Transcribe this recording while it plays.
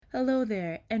Hello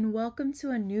there, and welcome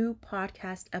to a new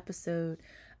podcast episode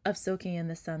of Soaking in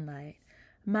the Sunlight.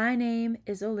 My name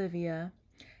is Olivia,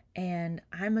 and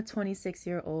I'm a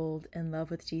 26-year-old in love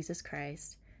with Jesus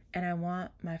Christ, and I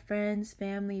want my friends,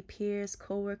 family, peers,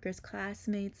 coworkers,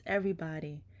 classmates,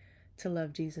 everybody to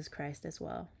love Jesus Christ as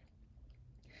well.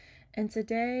 And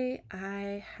today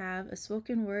I have a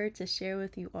spoken word to share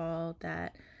with you all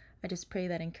that I just pray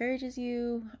that encourages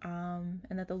you, and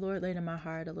that the Lord laid in my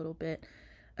heart a little bit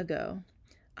ago.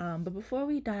 But before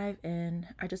we dive in,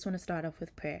 I just want to start off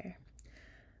with prayer.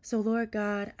 So, Lord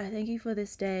God, I thank you for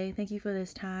this day. Thank you for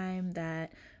this time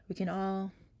that we can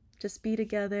all just be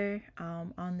together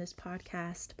on this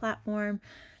podcast platform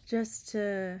just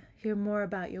to hear more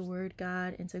about your word,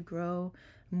 God, and to grow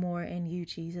more in you,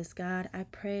 Jesus. God, I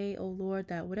pray, oh Lord,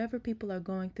 that whatever people are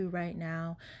going through right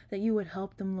now, that you would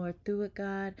help them, Lord, through it,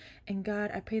 God. And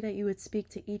God, I pray that you would speak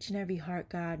to each and every heart,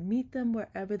 God. Meet them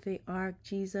wherever they are,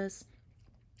 Jesus.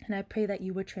 And I pray that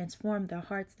you would transform their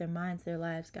hearts, their minds, their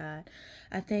lives, God.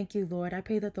 I thank you, Lord. I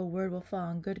pray that the word will fall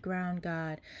on good ground,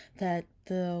 God. That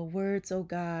the words, oh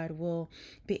God, will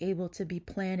be able to be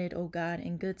planted, oh God,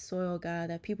 in good soil,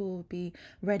 God. That people will be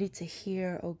ready to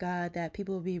hear, oh God. That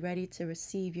people will be ready to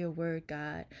receive your word,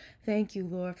 God. Thank you,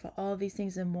 Lord, for all these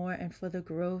things and more, and for the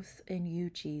growth in you,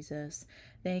 Jesus.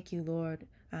 Thank you, Lord.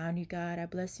 I honor you, God. I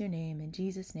bless your name. In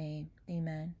Jesus' name,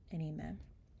 amen and amen.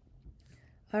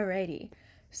 Alrighty.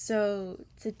 So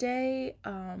today,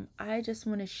 I just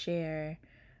want to share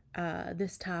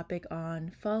this topic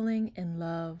on falling in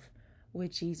love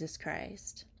with Jesus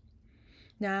Christ.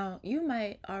 Now, you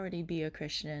might already be a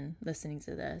Christian listening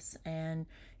to this, and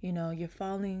you're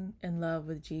falling in love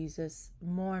with Jesus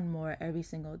more and more every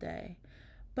single day.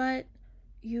 But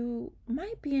you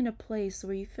might be in a place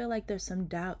where you feel like there's some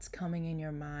doubts coming in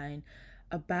your mind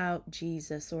about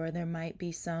Jesus, or there might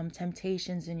be some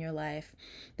temptations in your life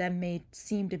that may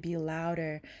seem to be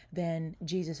louder than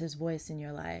Jesus's voice in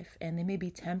your life, and they may be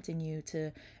tempting you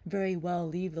to very well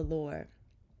leave the Lord.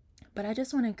 But I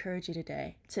just want to encourage you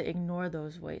today to ignore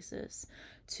those voices,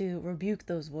 to rebuke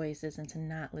those voices, and to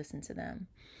not listen to them.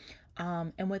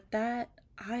 And with that,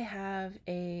 I have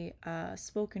a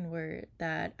spoken word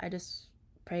that I just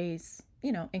praise,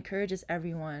 encourages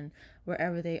everyone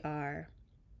wherever they are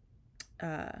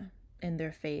uh, in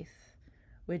their faith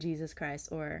with Jesus Christ,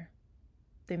 or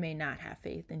they may not have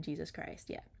faith in Jesus Christ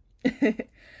yet.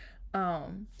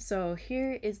 So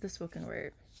here is the spoken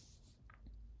word.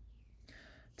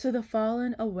 To the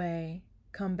fallen away,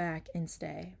 come back and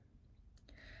stay.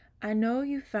 I know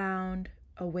you found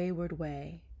a wayward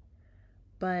way,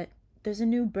 but there's a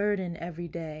new burden every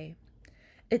day.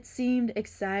 It seemed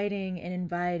exciting and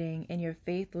inviting, and your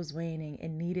faith was waning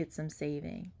and needed some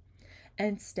saving.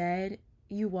 Instead,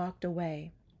 you walked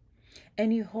away,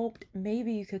 and you hoped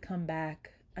maybe you could come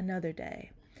back another day.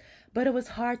 But it was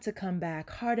hard to come back,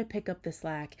 hard to pick up the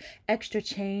slack. Extra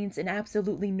chains and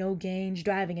absolutely no gains,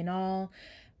 driving in all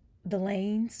the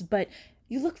lanes. But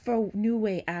you looked for a new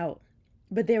way out,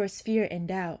 but there was fear and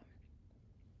doubt.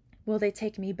 Will they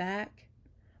take me back?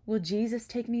 Will Jesus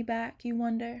take me back, you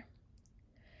wonder?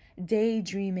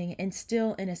 Daydreaming and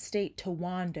still in a state to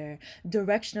wander,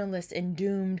 directionless and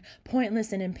doomed,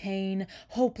 pointless and in pain,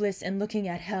 hopeless and looking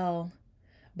at hell.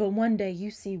 But one day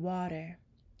you see water.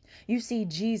 You see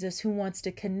Jesus who wants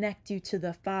to connect you to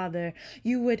the Father.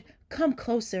 You would come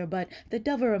closer, but the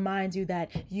devil reminds you that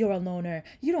you're a loner.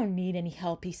 You don't need any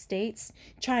help, he states,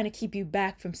 trying to keep you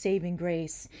back from saving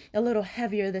grace. A little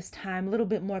heavier this time, a little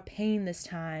bit more pain this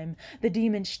time. The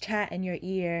demons chat in your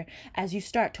ear as you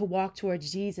start to walk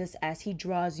towards Jesus as he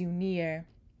draws you near.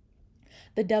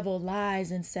 The devil lies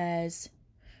and says,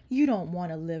 "You don't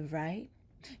want to live right.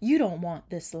 You don't want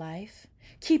this life.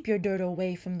 Keep your dirt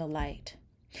away from the light."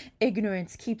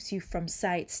 Ignorance keeps you from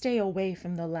sight. Stay away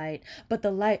from the light, but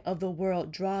the light of the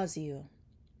world draws you.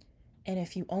 And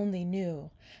if you only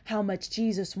knew how much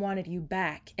Jesus wanted you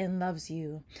back and loves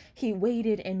you. He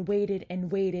waited and waited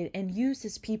and waited and used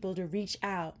his people to reach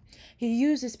out. He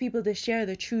used his people to share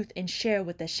the truth and share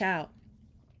with a shout.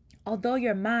 Although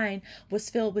your mind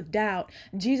was filled with doubt,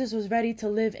 Jesus was ready to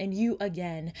live in you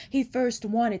again. He first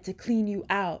wanted to clean you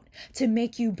out, to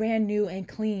make you brand new and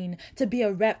clean, to be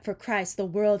a rep for Christ the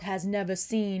world has never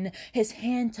seen. His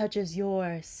hand touches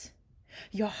yours.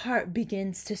 Your heart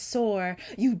begins to soar.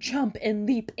 You jump and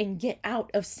leap and get out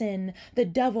of sin. The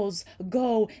devils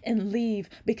go and leave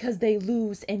because they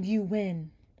lose and you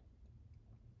win.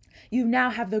 You now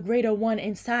have the greater one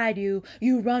inside you.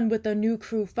 You run with a new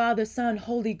crew, Father, Son,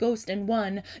 Holy Ghost in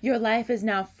one. Your life is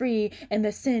now free and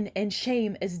the sin and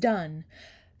shame is done.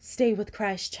 Stay with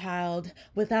Christ, child.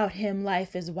 Without him,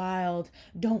 life is wild.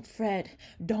 Don't fret,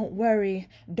 don't worry,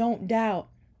 don't doubt.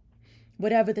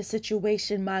 Whatever the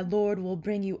situation, my Lord will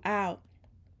bring you out.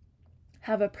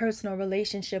 Have a personal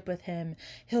relationship with him.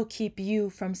 He'll keep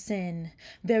you from sin.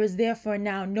 There is therefore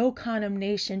now no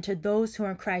condemnation to those who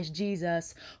are in Christ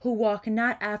Jesus, who walk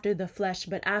not after the flesh,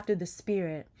 but after the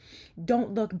Spirit.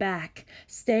 Don't look back.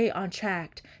 Stay on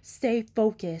track. Stay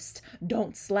focused.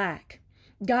 Don't slack.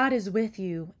 God is with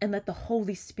you, and let the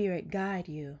Holy Spirit guide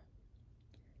you.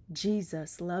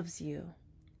 Jesus loves you.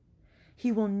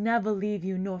 He will never leave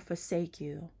you nor forsake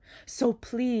you. So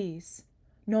please,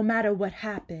 no matter what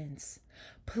happens,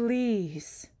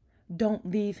 please don't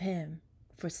leave him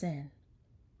for sin.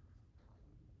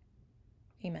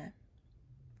 Amen.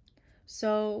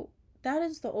 So that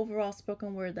is the overall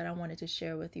spoken word that I wanted to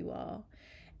share with you all.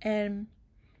 And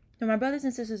to my brothers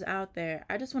and sisters out there,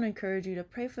 I just want to encourage you to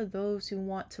pray for those who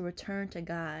want to return to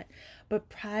God, but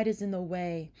pride is in the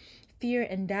way. Fear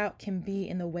and doubt can be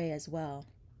in the way as well.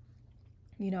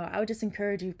 I would just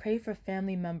encourage you, pray for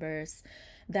family members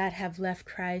that have left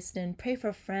Christ, and pray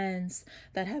for friends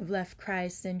that have left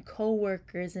Christ, and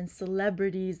co-workers and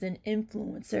celebrities and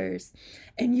influencers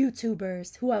and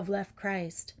YouTubers who have left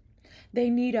Christ.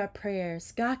 They need our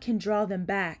prayers. God can draw them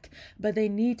back, but they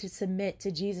need to submit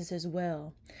to Jesus'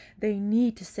 will. They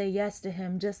need to say yes to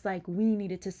him, just like we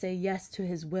needed to say yes to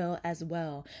his will as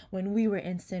well. When we were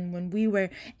in sin, when we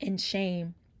were in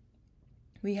shame,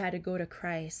 we had to go to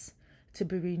Christ to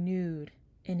be renewed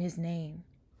in his name.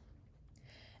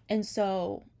 And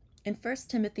so in 1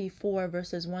 Timothy 4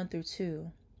 verses 1 through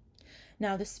 2,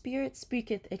 now the Spirit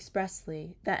speaketh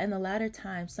expressly that in the latter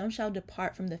times some shall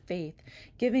depart from the faith,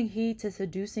 giving heed to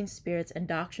seducing spirits and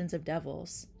doctrines of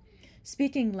devils,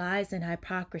 speaking lies and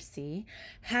hypocrisy,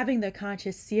 having their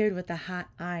conscience seared with a hot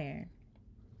iron.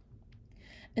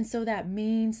 And so that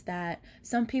means that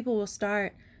some people will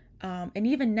start, and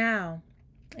even now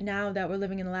that we're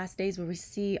living in the last days where we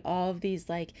see all of these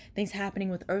things happening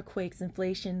with earthquakes,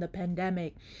 inflation, the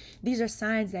pandemic, these are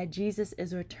signs that Jesus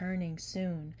is returning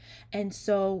soon. And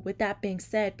so with that being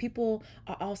said, people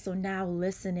are also now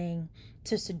listening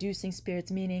to seducing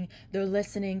spirits, meaning they're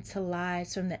listening to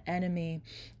lies from the enemy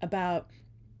about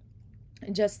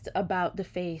the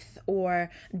faith, or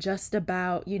just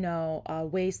about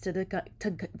ways to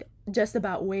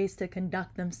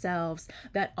conduct themselves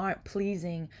that aren't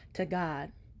pleasing to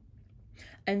God.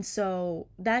 And so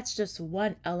that's just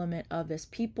one element of this.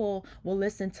 People will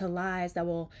listen to lies that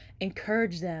will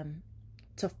encourage them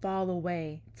to fall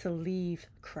away, to leave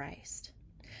Christ.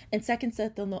 In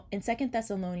 2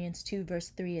 Thessalonians 2 verse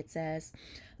 3, it says,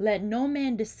 "Let no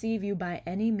man deceive you by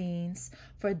any means,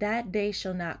 for that day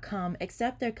shall not come,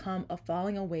 except there come a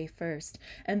falling away first,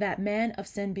 and that man of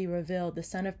sin be revealed, the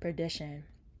son of perdition,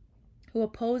 who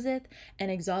opposeth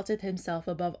and exalteth himself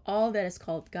above all that is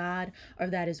called God, or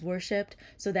that is worshipped,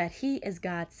 so that he is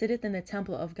God, sitteth in the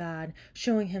temple of God,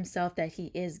 showing himself that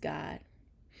he is God."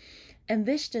 And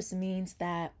this just means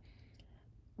that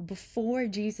before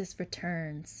Jesus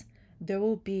returns, there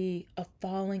will be a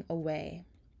falling away.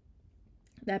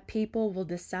 That people will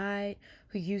decide,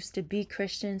 who used to be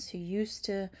Christians, who used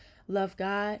to love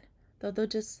God, they'll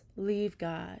just leave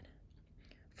God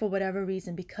for whatever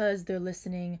reason, because they're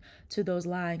listening to those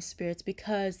lying spirits,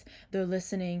 because they're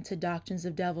listening to doctrines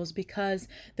of devils, because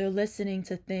they're listening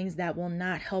to things that will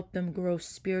not help them grow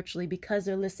spiritually, because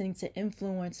they're listening to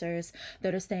influencers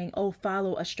that are saying, oh,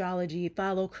 follow astrology,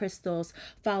 follow crystals,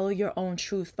 follow your own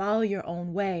truth, follow your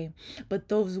own way. But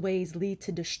those ways lead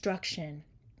to destruction.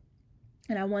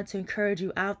 And I want to encourage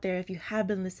you out there, if you have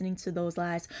been listening to those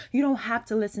lies, you don't have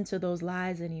to listen to those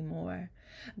lies anymore.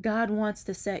 God wants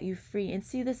to set you free, and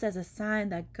see this as a sign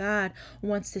that God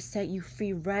wants to set you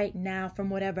free right now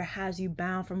from whatever has you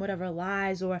bound, from whatever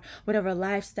lies or whatever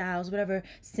lifestyles, whatever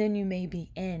sin you may be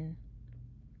in.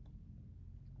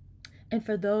 And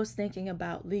for those thinking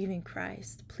about leaving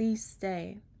Christ, please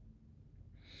stay.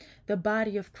 The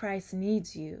body of Christ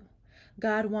needs you.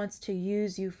 God wants to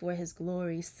use you for his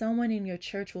glory. Someone in your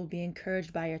church will be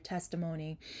encouraged by your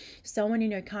testimony. Someone in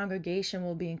your congregation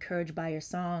will be encouraged by your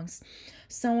songs.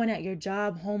 Someone at your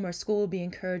job, home, or school will be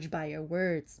encouraged by your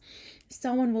words.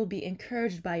 Someone will be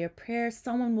encouraged by your prayers.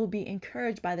 Someone will be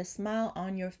encouraged by the smile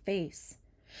on your face.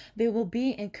 They will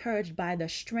be encouraged by the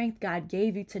strength God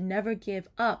gave you to never give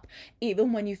up,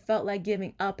 even when you felt like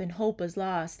giving up and hope was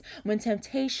lost, when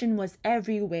temptation was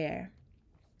everywhere,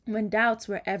 when doubts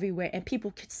were everywhere and people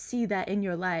could see that in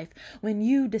your life. When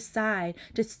you decide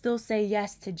to still say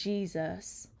yes to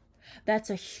Jesus, that's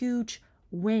a huge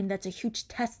win. That's a huge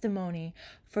testimony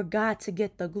for God to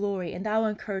get the glory. And that will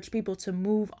encourage people to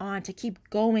move on, to keep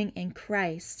going in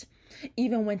Christ,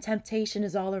 even when temptation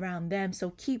is all around them.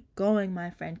 So keep going, my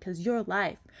friend, because your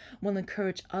life will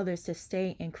encourage others to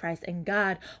stay in Christ, and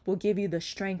God will give you the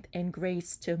strength and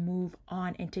grace to move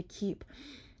on and to keep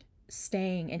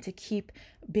staying and to keep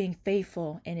being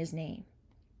faithful in his name.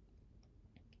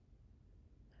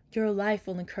 Your life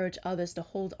will encourage others to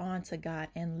hold on to God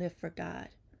and live for God.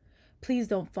 Please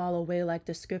don't fall away like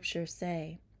the scriptures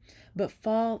say, but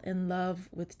fall in love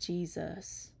with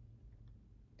Jesus.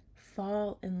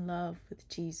 Fall in love with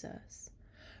Jesus.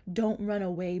 Don't run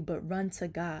away, but run to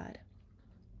God.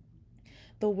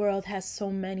 The world has so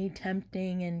many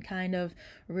tempting and kind of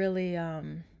really,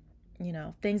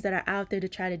 things that are out there to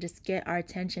try to just get our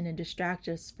attention and distract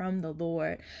us from the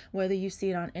Lord. Whether you see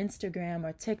it on Instagram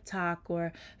or TikTok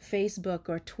or Facebook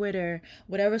or Twitter,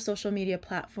 whatever social media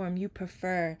platform you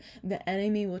prefer, the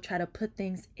enemy will try to put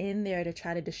things in there to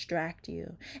try to distract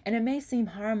you. And it may seem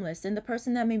harmless, and the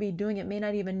person that may be doing it may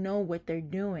not even know what they're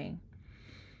doing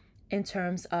in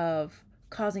terms of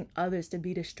causing others to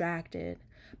be distracted.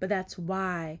 But that's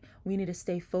why we need to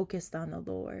stay focused on the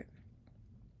Lord,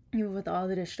 even with all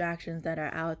the distractions that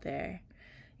are out there,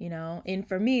 And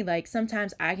for me, like,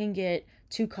 sometimes I can get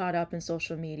too caught up in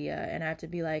social media, and I have to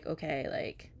be like, okay,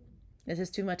 like, this is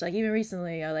too much. Like, even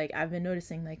recently, I've been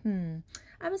noticing, like,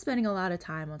 I've been spending a lot of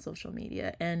time on social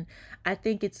media, and I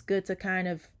think it's good to kind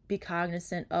of be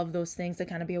cognizant of those things, to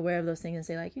kind of be aware of those things and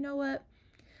say, like, you know what?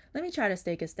 Let me try to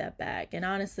take a step back. And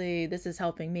honestly, this is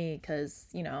helping me because,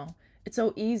 it's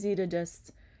so easy to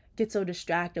just get so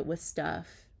distracted with stuff,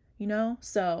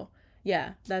 So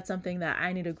yeah, that's something that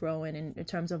I need to grow in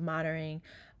terms of monitoring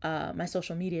my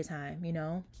social media time,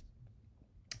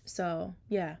 So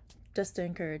yeah, just to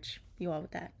encourage you all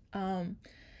with that.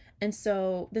 And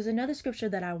so there's another scripture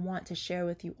that I want to share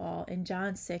with you all in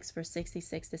John 6, verse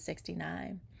 66 to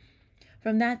 69.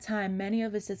 From that time, many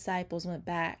of his disciples went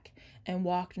back and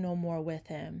walked no more with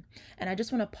him. And I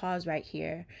just want to pause right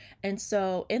here. And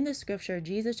so in the scripture,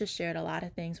 Jesus just shared a lot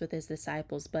of things with his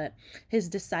disciples, but his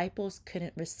disciples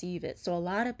couldn't receive it. So a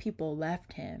lot of people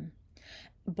left him,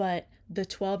 but the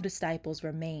 12 disciples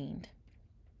remained.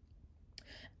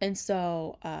 And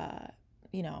so,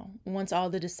 once all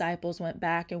the disciples went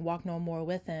back and walked no more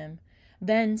with him,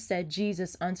 then said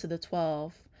Jesus unto the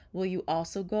 12, will you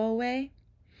also go away?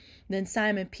 Then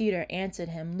Simon Peter answered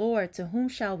him, Lord, to whom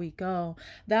shall we go?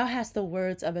 Thou hast the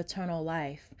words of eternal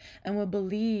life, and will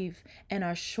believe and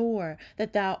are sure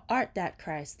that thou art that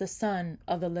Christ, the Son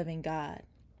of the living God.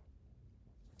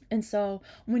 And so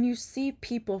when you see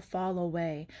people fall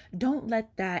away, don't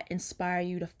let that inspire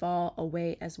you to fall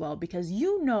away as well, because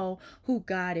you know who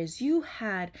God is. You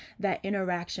had that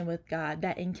interaction with God,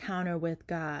 that encounter with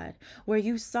God, where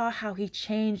you saw how he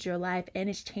changed your life and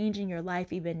is changing your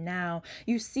life even now.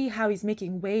 You see how he's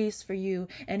making ways for you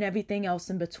and everything else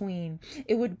in between.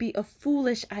 It would be a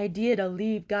foolish idea to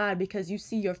leave God because you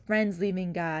see your friends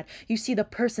leaving God. You see the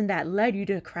person that led you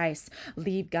to Christ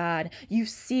leave God. You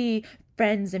see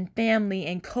friends and family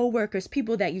and co-workers,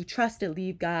 people that you trusted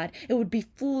leave God. It would be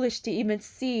foolish to even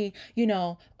see,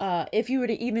 if you were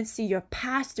to even see your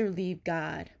pastor leave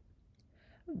God,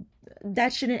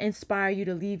 that shouldn't inspire you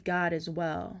to leave God as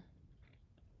well,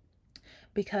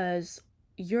 because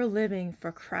you're living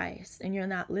for Christ and you're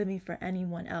not living for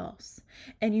anyone else.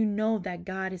 And you know that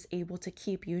God is able to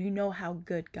keep you. You know how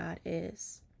good God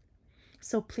is.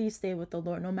 So please stay with the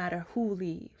Lord no matter who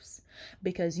leaves,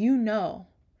 because you know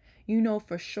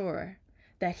for sure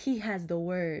that he has the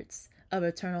words of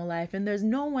eternal life, and there's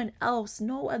no one else,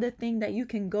 no other thing that you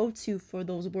can go to for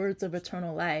those words of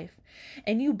eternal life.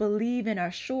 And you believe and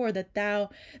are sure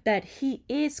that he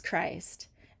is Christ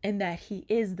and that he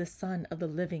is the Son of the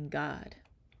living God.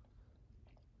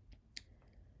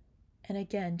 And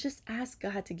again, just ask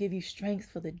God to give you strength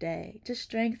for the day. Just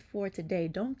strength for today.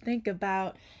 Don't think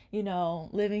about,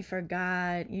 living for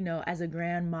God, as a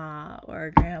grandma or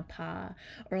a grandpa,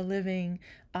 or living,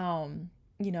 or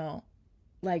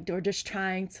just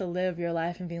trying to live your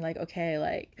life and being like, okay,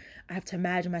 like, I have to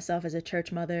imagine myself as a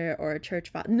church mother or a church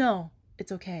father. No,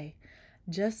 it's okay.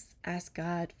 Just ask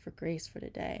God for grace for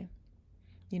today,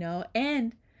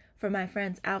 and for my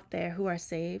friends out there who are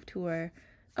saved, who are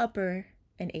upper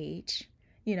in age,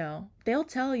 they'll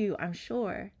tell you, I'm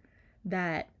sure,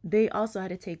 that they also had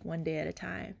to take one day at a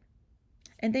time.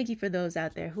 And thank you for those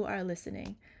out there who are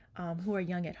listening, who are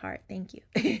young at heart. Thank you.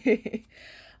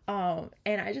 And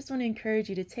I just want to encourage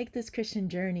you to take this Christian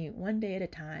journey one day at a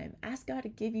time. Ask God to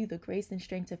give you the grace and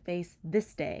strength to face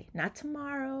this day, not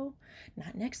tomorrow,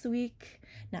 not next week,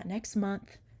 not next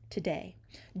month, today.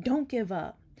 Don't give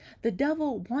up. The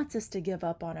devil wants us to give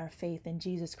up on our faith in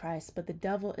Jesus Christ, but the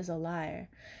devil is a liar.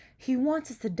 He wants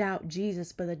us to doubt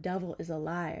Jesus, but the devil is a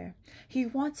liar. He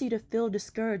wants you to feel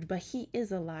discouraged, but he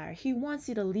is a liar. He wants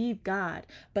you to leave God,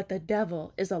 but the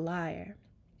devil is a liar.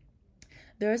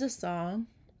 There is a song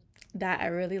that I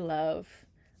really love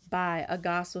by a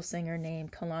gospel singer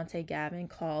named Kalante Gavin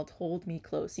called Hold Me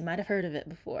Close. You might have heard of it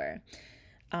before.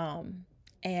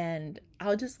 And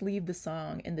I'll just leave the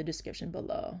song in the description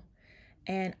below.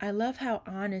 And I love how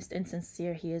honest and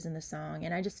sincere he is in the song.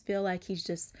 And I just feel like he's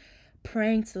just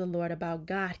praying to the Lord about,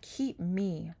 God, keep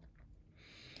me.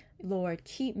 Lord,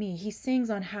 keep me. He sings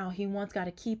on how he wants God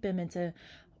to keep him and to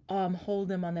hold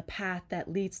him on the path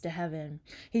that leads to heaven.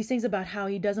 He sings about how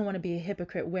he doesn't want to be a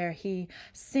hypocrite where he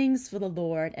sings for the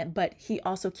Lord, but he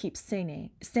also keeps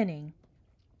sinning.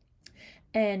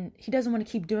 And he doesn't want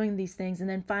to keep doing these things and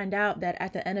then find out that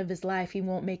at the end of his life, he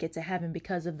won't make it to heaven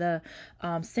because of the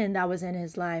sin that was in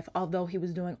his life, although he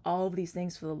was doing all of these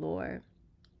things for the Lord.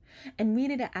 And we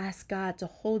need to ask God to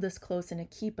hold us close and to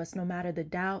keep us no matter the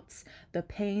doubts, the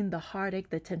pain, the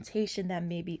heartache, the temptation that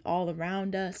may be all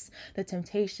around us, the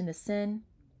temptation to sin.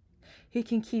 He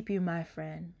can keep you, my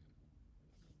friend.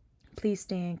 Please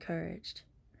stay encouraged.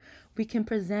 We can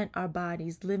present our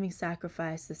bodies living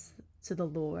sacrifices to the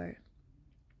Lord.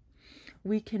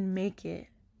 We can make it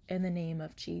in the name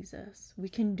of Jesus. We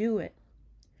can do it.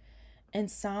 In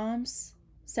Psalms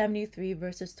 73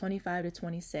 verses 25 to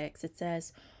 26, it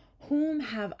says, "Whom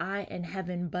have I in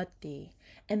heaven but thee?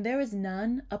 And there is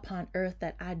none upon earth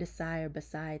that I desire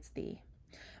besides thee.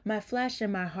 My flesh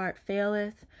and my heart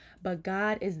faileth, but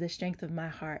God is the strength of my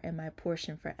heart and my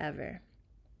portion forever."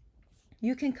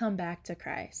 You can come back to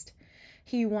Christ.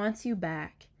 He wants you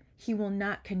back. He will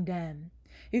not condemn.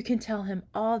 You can tell him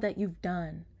all that you've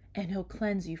done, and he'll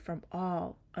cleanse you from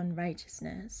all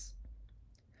unrighteousness.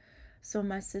 So,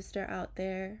 my sister out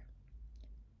there,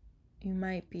 you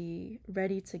might be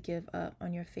ready to give up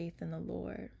on your faith in the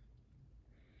Lord.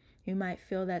 You might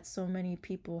feel that so many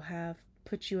people have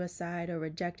put you aside or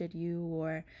rejected you,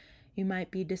 or you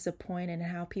might be disappointed in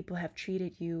how people have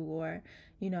treated you, or,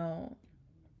 you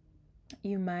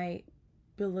might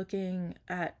be looking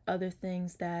at other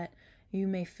things that you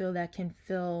may feel that can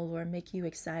fill or make you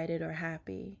excited or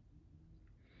happy.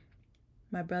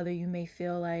 My brother, you may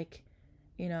feel like,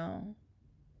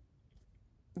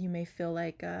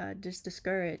 just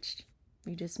discouraged.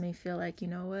 You just may feel like,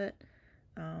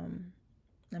 I'm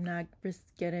not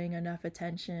getting enough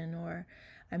attention, or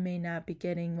I may not be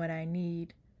getting what I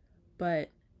need. But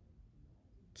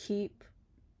keep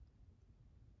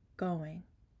going.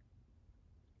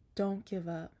 Don't give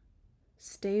up.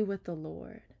 Stay with the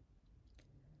Lord.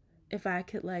 If I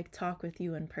could talk with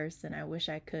you in person, I wish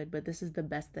I could, but this is the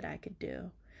best that I could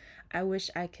do. I wish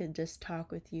I could just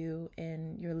talk with you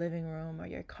in your living room or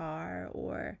your car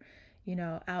or,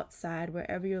 outside,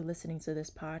 wherever you're listening to this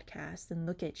podcast, and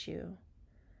look at you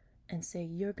and say,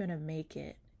 you're going to make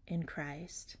it in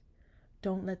Christ.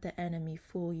 Don't let the enemy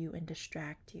fool you and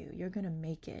distract you. You're going to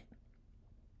make it.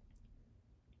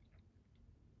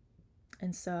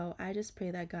 And so I just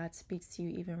pray that God speaks to you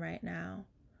even right now.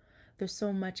 There's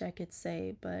so much I could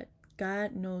say, but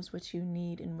God knows what you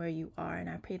need and where you are, and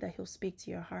I pray that he'll speak to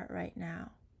your heart right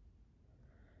now.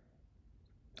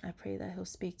 I pray that he'll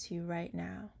speak to you right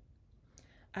now.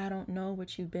 I don't know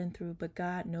what you've been through, but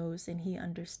God knows and he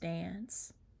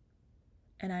understands.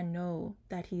 And I know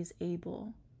that he is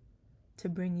able to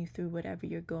bring you through whatever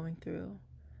you're going through,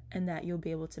 and that you'll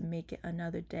be able to make it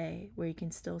another day where you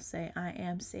can still say, I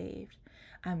am saved.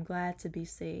 I'm glad to be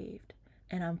saved,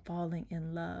 and I'm falling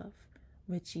in love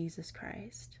with Jesus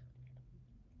Christ.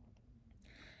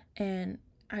 And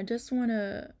I just want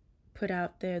to put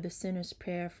out there the sinner's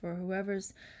prayer for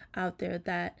whoever's out there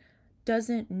that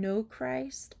doesn't know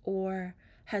Christ or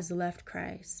has left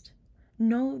Christ.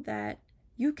 Know that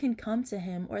you can come to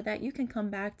him, or that you can come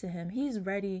back to him. He's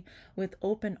ready with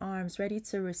open arms, ready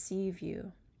to receive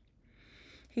you.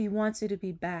 He wants you to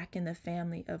be back in the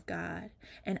family of God.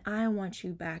 And I want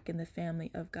you back in the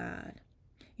family of God.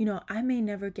 I may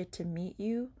never get to meet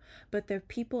you, but there are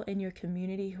people in your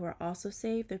community who are also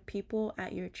saved. There are people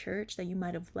at your church that you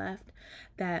might have left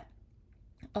that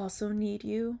also need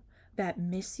you, that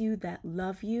miss you, that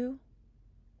love you.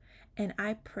 And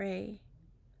I pray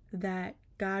that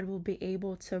God will be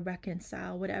able to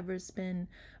reconcile whatever's been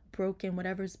broken,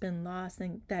 whatever's been lost,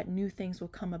 and that new things will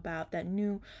come about, that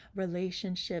new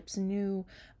relationships, new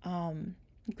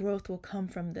growth will come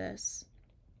from this.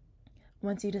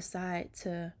 Once you decide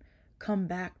to come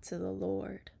back to the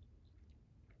Lord,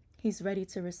 he's ready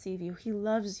to receive you. He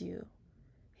loves you.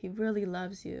 He really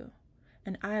loves you.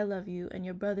 and I love you, and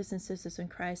your brothers and sisters in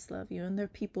Christ love you, and there are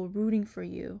people rooting for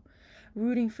you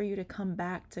to come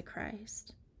back to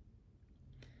Christ.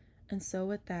 And so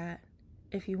with that,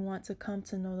 if you want to come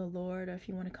to know the Lord, or if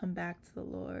you want to come back to the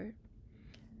Lord,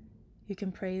 you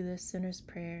can pray this sinner's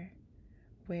prayer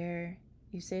where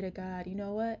you say to God, you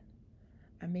know what?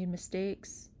 I made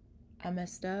mistakes. I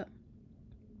messed up.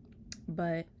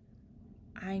 But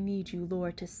I need you,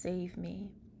 Lord, to save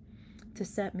me, to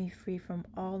set me free from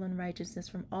all unrighteousness,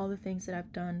 from all the things that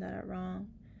I've done that are wrong.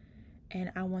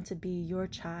 And I want to be your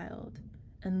child.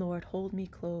 And Lord, hold me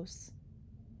close.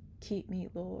 Keep me,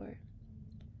 Lord.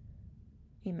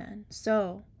 Amen.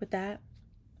 So with that,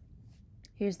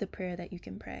 here's the prayer that you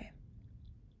can pray.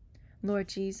 Lord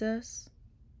Jesus,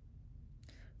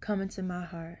 come into my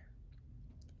heart.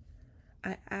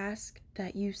 I ask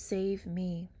that you save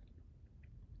me.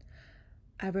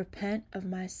 I repent of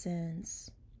my sins.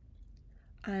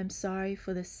 I am sorry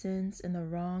for the sins and the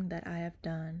wrong that I have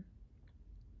done.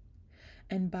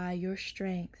 And by your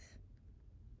strength,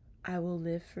 I will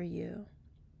live for you.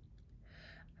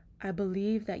 I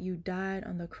believe that you died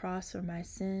on the cross for my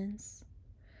sins,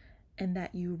 and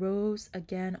that you rose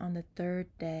again on the third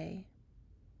day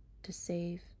to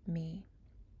save me,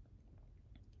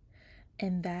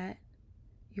 and that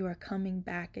you are coming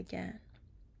back again.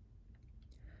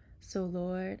 So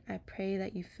Lord, I pray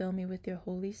that you fill me with your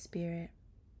Holy Spirit,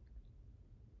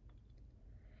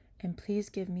 and please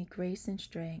give me grace and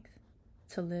strength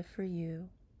to live for you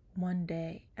one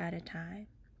day at a time.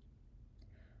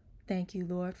 Thank you,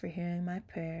 Lord, for hearing my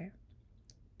prayer.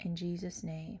 In Jesus'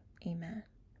 name, amen.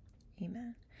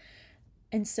 Amen.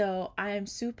 And so I am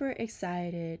super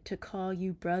excited to call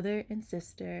you brother and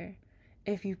sister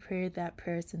if you prayed that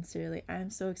prayer sincerely. I'm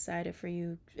so excited for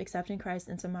you. Accepting Christ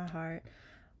into my heart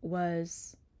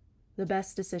was the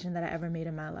best decision that I ever made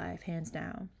in my life, hands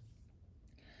down.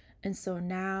 And so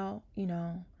now,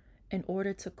 in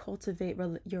order to cultivate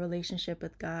your relationship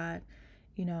with God,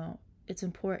 it's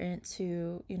important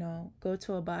to, go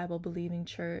to a Bible believing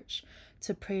church,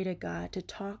 to pray to God, to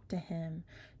talk to him,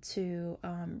 to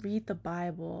read the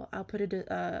Bible. I'll put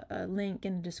a link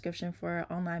in the description for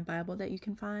an online Bible that you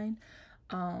can find,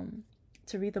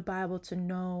 to read the Bible, to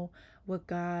know what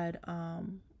God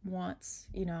wants,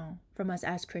 from us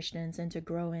as Christians, and to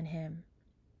grow in him.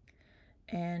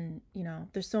 And,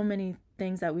 there's so many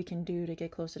things that we can do to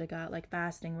get closer to God, like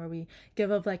fasting, where we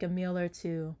give up like a meal or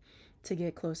two to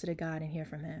get closer to God and hear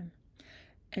from him.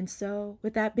 And so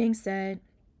with that being said,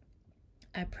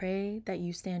 I pray that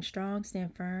you stand strong,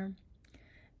 stand firm,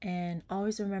 and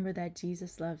always remember that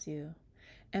Jesus loves you.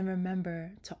 And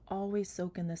remember to always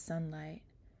soak in the sunlight,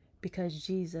 because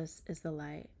Jesus is the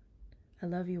light. I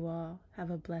love you all.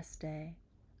 Have a blessed day.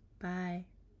 Bye.